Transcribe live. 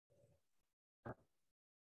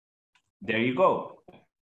There you go.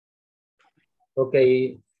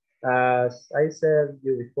 Okay, as I said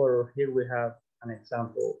you before, here we have an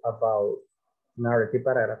example about narrative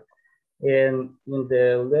paragraph. And in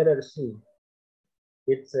the letter C,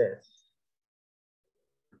 it says,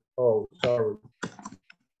 oh, sorry.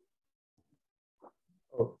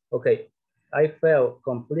 Oh, okay. I felt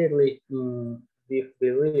completely in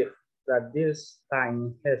disbelief that this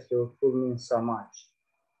time in history could mean so much.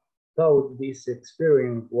 Though this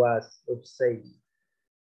experience was upsetting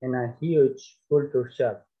and a huge culture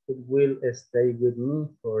shock, it will stay with me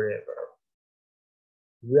forever.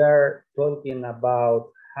 We are talking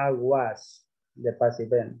about how was the past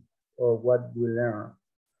event or what we learned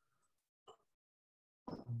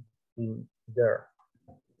in there.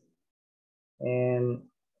 And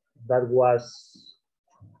that was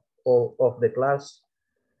all of the class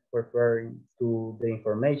referring to the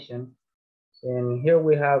information. And here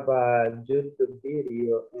we have a YouTube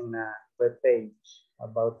video and a web page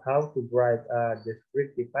about how to write a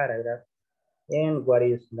descriptive paragraph and what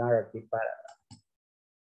is narrative paragraph.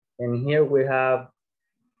 And here we have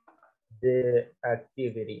the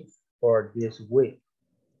activity for this week.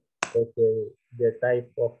 Okay, the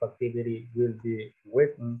type of activity will be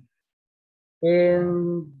written,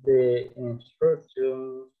 and the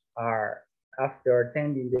instructions are, after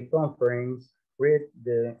attending the conference, read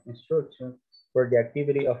the instructions for the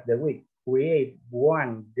activity of the week. Create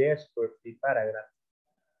one descriptive paragraph.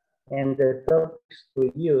 And the topics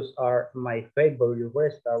to use are my favorite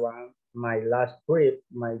restaurant, my last trip,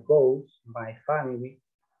 my goals, my family,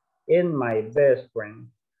 and my best friend.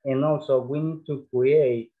 And also we need to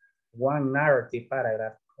create one narrative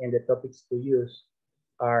paragraph, and the topics to use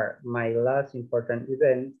are my last important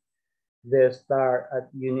event, the start at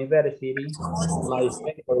university, my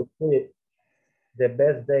favorite trip, the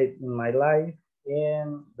best date in my life,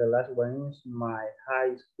 and the last one is my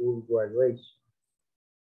high school graduation.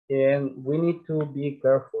 And we need to be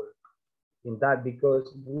careful in that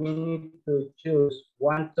because we need to choose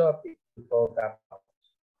one topic to talk about,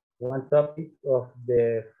 one topic of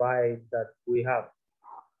the five that we have.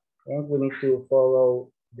 And we need to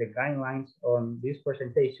follow the guidelines on this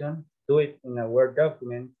presentation, do it in a Word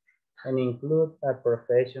document, and include a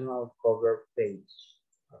professional cover page.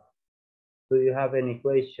 Do you have any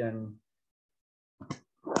question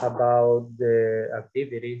about the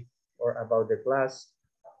activity or about the class?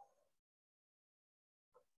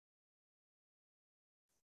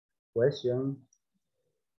 Question?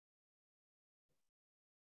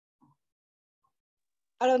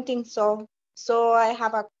 I don't think so. So I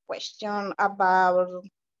have a question about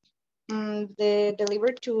the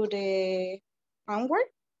delivery to the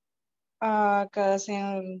homework. Because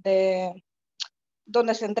en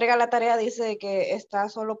donde se entrega la tarea dice que está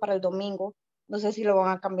solo para el domingo. No sé si lo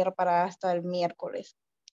van a cambiar para hasta el miércoles.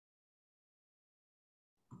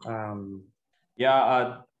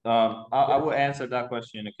 Yeah, I will answer that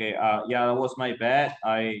question. Okay. Yeah, that was my bad.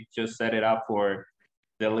 I just set it up for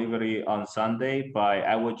delivery on Sunday, but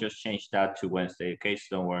I will just change that to Wednesday. Okay,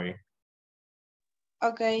 so don't worry.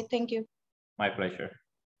 Okay, thank you. My pleasure.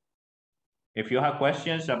 If you have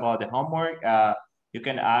questions about the homework, you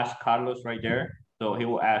can ask Carlos right there. So he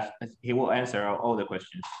will answer all the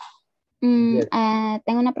questions.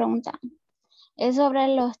 Tengo una pregunta. Es sobre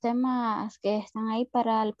los temas que están ahí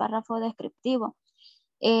para el párrafo descriptivo.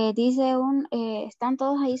 Dice están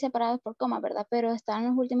todos ahí separados por coma, ¿verdad? Pero están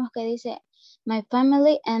los últimos que dice my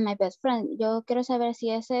family and my best friend. Yo quiero saber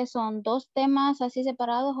si ese son dos temas así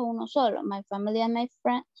separados o uno solo. My family and my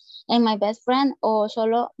friend and my best friend, o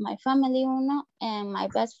solo my family uno and my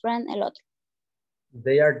best friend el otro.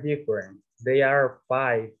 They are different. They are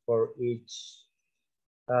 5 for each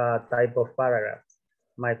type of paragraph.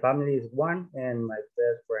 My family is one and my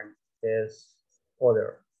best friend is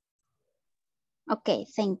other. Okay,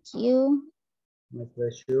 thank you. My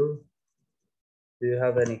pleasure. Do you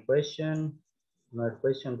have any question? No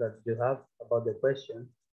question that you have about the question?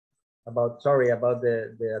 About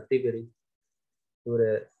the activity to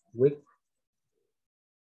the week?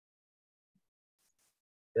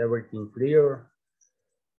 Everything clear?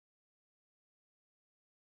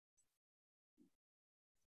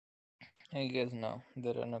 I guess no,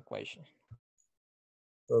 there are no questions.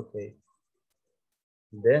 Okay.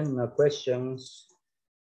 Then no questions.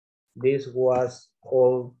 This was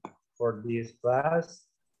all for this class.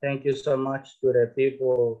 Thank you so much to the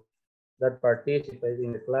people that participate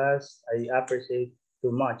in the class. I appreciate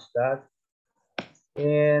too much that.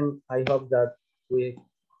 And I hope that we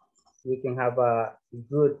can have a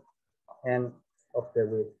good end of the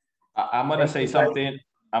week. I'm gonna say something.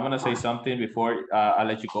 I'm gonna say something before I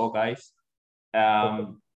let you go, guys.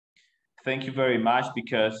 thank you very much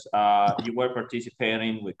because you were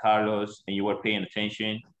participating with Carlos and you were paying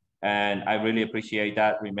attention. And I really appreciate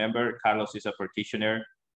that. Remember, Carlos is a practitioner,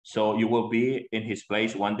 so you will be in his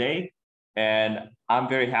place one day. And I'm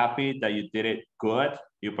very happy that you did it good.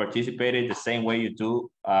 You participated the same way you do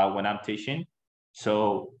when I'm teaching.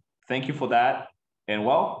 So thank you for that. And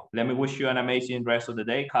well, let me wish you an amazing rest of the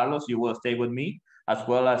day. Carlos, you will stay with me as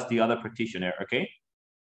well as the other practitioner, okay?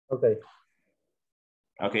 Okay.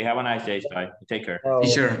 Okay, have a nice day, Sky. Take care.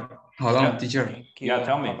 Teacher, hold on, Yeah. teacher. Thank you. Yeah,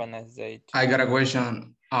 tell me. Have a nice day. I got a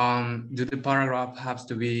question. Do the paragraph have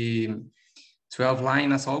to be 12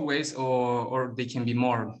 lines as always, or they can be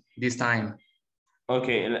more this time?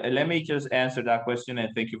 Okay, let me just answer that question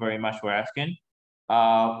and thank you very much for asking.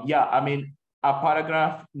 Yeah, I mean, a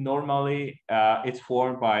paragraph normally it's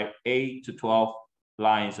formed by 8 to 12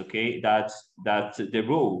 lines, okay? That's the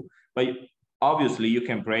rule. But obviously you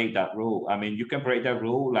can break that rule. I mean, you can break that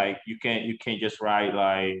rule, like you can just write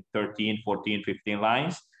like 13, 14, 15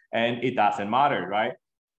 lines and it doesn't matter, right?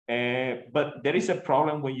 But there is a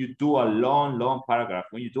problem when you do a long paragraph.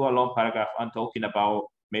 When you do a long paragraph, I'm talking about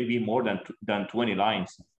maybe more than 20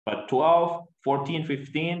 lines. But 12, 14,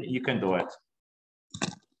 15, you can do it.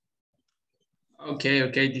 Okay,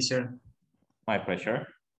 teacher. My pleasure.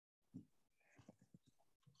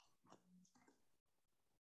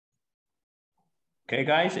 Okay,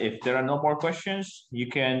 guys, if there are no more questions, you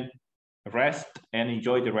can rest and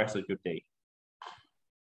enjoy the rest of your day.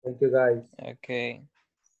 Thank you, guys. Okay.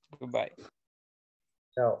 Goodbye.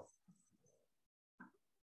 Ciao.